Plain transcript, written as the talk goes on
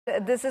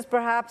this is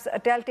perhaps a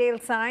telltale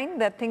sign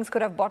that things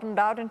could have bottomed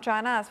out in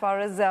China as far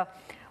as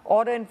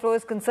order inflow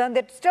is concerned?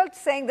 They're still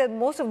saying that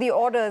most of the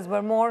orders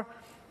were more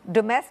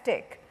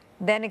domestic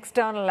than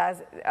external,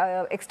 as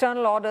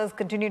external orders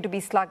continue to be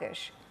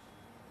sluggish.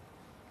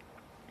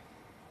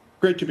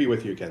 Great to be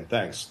with you again.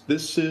 Thanks.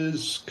 This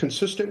is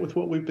consistent with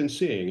what we've been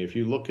seeing. If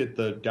you look at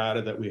the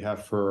data that we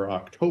have for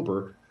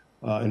October,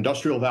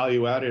 industrial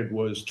value added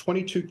was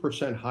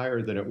 22%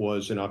 higher than it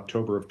was in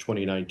October of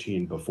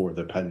 2019 before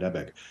the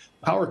pandemic.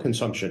 Power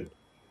consumption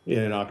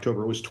in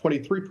October was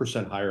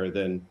 23% higher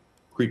than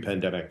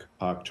pre-pandemic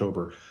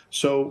October.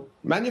 So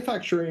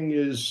manufacturing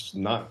is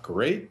not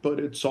great, but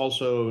it's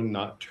also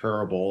not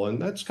terrible.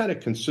 And that's kind of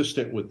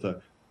consistent with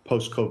the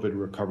post-COVID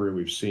recovery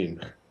we've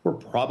seen. We're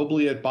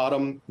probably at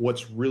bottom.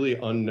 What's really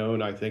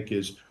unknown, I think,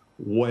 is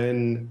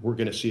when we're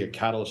going to see a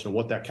catalyst and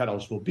what that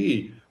catalyst will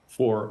be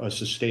for a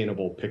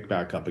sustainable pick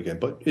back up again.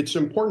 But it's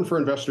important for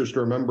investors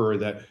to remember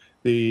that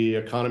the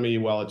economy,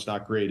 while it's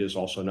not great, is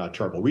also not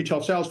terrible.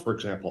 Retail sales, for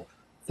example,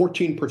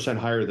 14%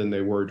 higher than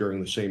they were during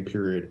the same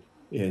period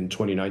in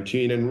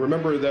 2019. And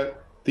remember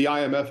that the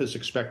IMF is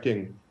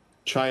expecting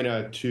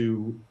China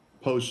to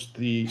post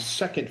the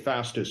second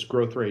fastest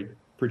growth rate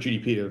for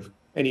GDP of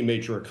any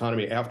major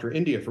economy after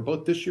India for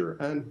both this year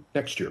and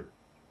next year.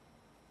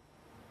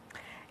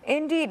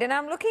 Indeed, and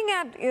I'm looking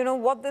at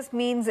what this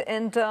means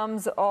in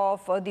terms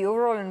of the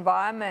overall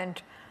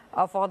environment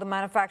for the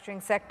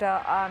manufacturing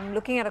sector. I'm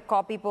looking at a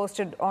copy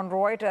posted on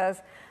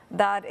Reuters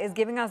that is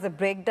giving us a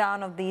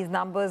breakdown of these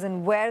numbers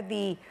and where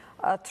the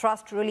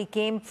thrust really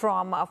came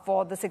from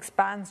for this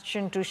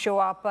expansion to show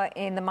up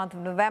in the month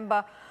of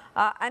November.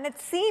 And it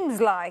seems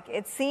like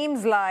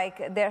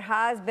there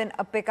has been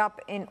a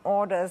pickup in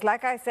orders.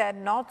 Like I said,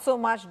 not so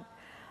much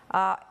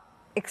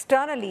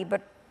externally,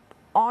 but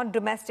on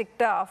domestic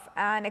turf.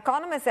 And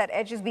economists at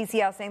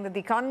HSBC are saying that the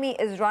economy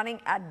is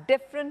running at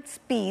different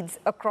speeds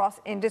across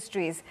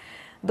industries.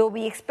 Though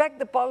we expect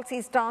the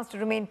policy stance to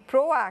remain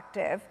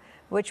proactive,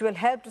 which will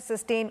help to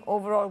sustain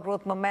overall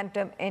growth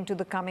momentum into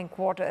the coming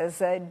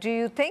quarters. Do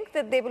you think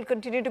that they will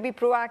continue to be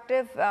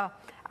proactive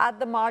at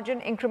the margin,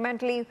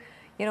 incrementally,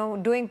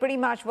 doing pretty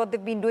much what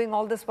they've been doing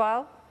all this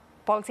while?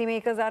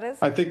 Policymakers, that is?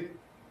 I think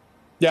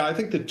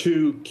the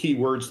two key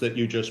words that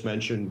you just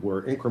mentioned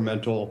were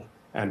incremental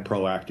and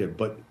proactive,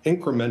 but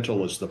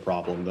incremental is the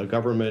problem. The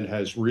government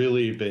has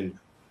really been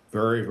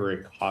very,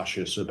 very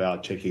cautious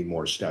about taking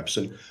more steps.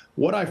 And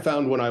what I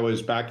found when I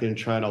was back in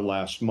China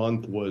last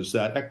month was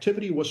that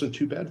activity wasn't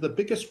too bad. The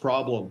biggest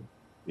problem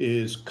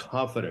is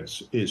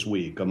confidence is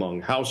weak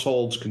among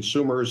households,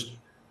 consumers,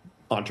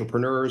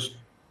 entrepreneurs.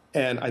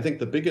 And I think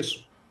the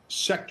biggest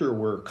sector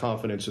where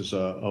confidence is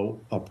a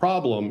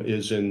problem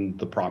is in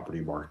the property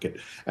market.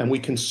 And we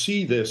can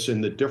see this in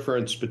the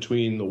difference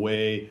between the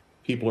way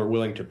people are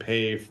willing to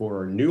pay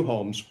for new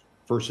homes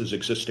versus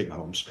existing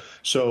homes.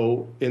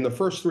 So in the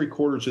first 3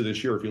 quarters of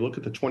this year, if you look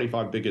at the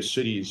 25 biggest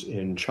cities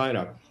in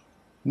China,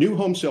 new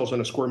home sales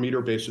on a square meter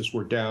basis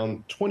were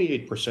down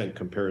 28%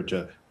 compared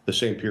to the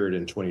same period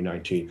in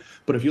 2019.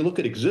 But if you look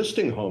at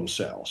existing home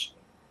sales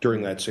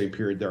during that same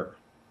period,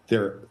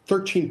 they're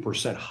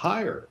 13%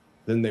 higher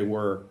than they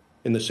were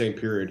in the same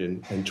period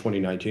in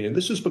 2019. And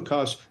this is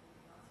because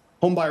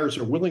home buyers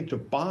are willing to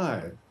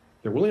buy.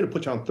 They're willing to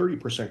put down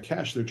 30%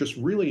 cash. They're just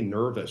really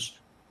nervous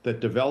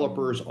that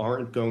developers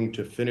aren't going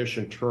to finish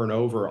and turn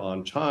over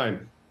on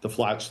time the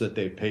flats that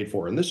they've paid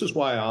for. And this is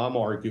why I'm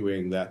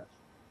arguing that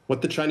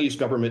what the Chinese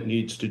government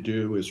needs to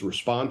do is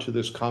respond to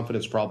this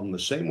confidence problem the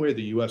same way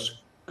the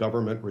U.S.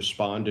 government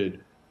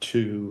responded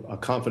to a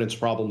confidence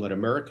problem that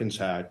Americans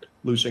had,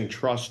 losing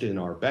trust in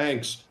our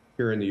banks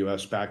here in the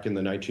U.S. back in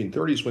the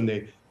 1930s when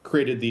they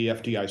created the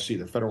FDIC,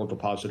 the Federal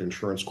Deposit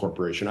Insurance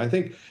Corporation. I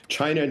think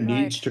China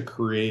needs to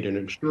create an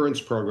insurance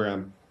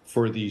program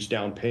for these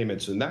down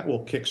payments, and that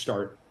will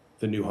kickstart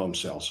the new home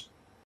sales.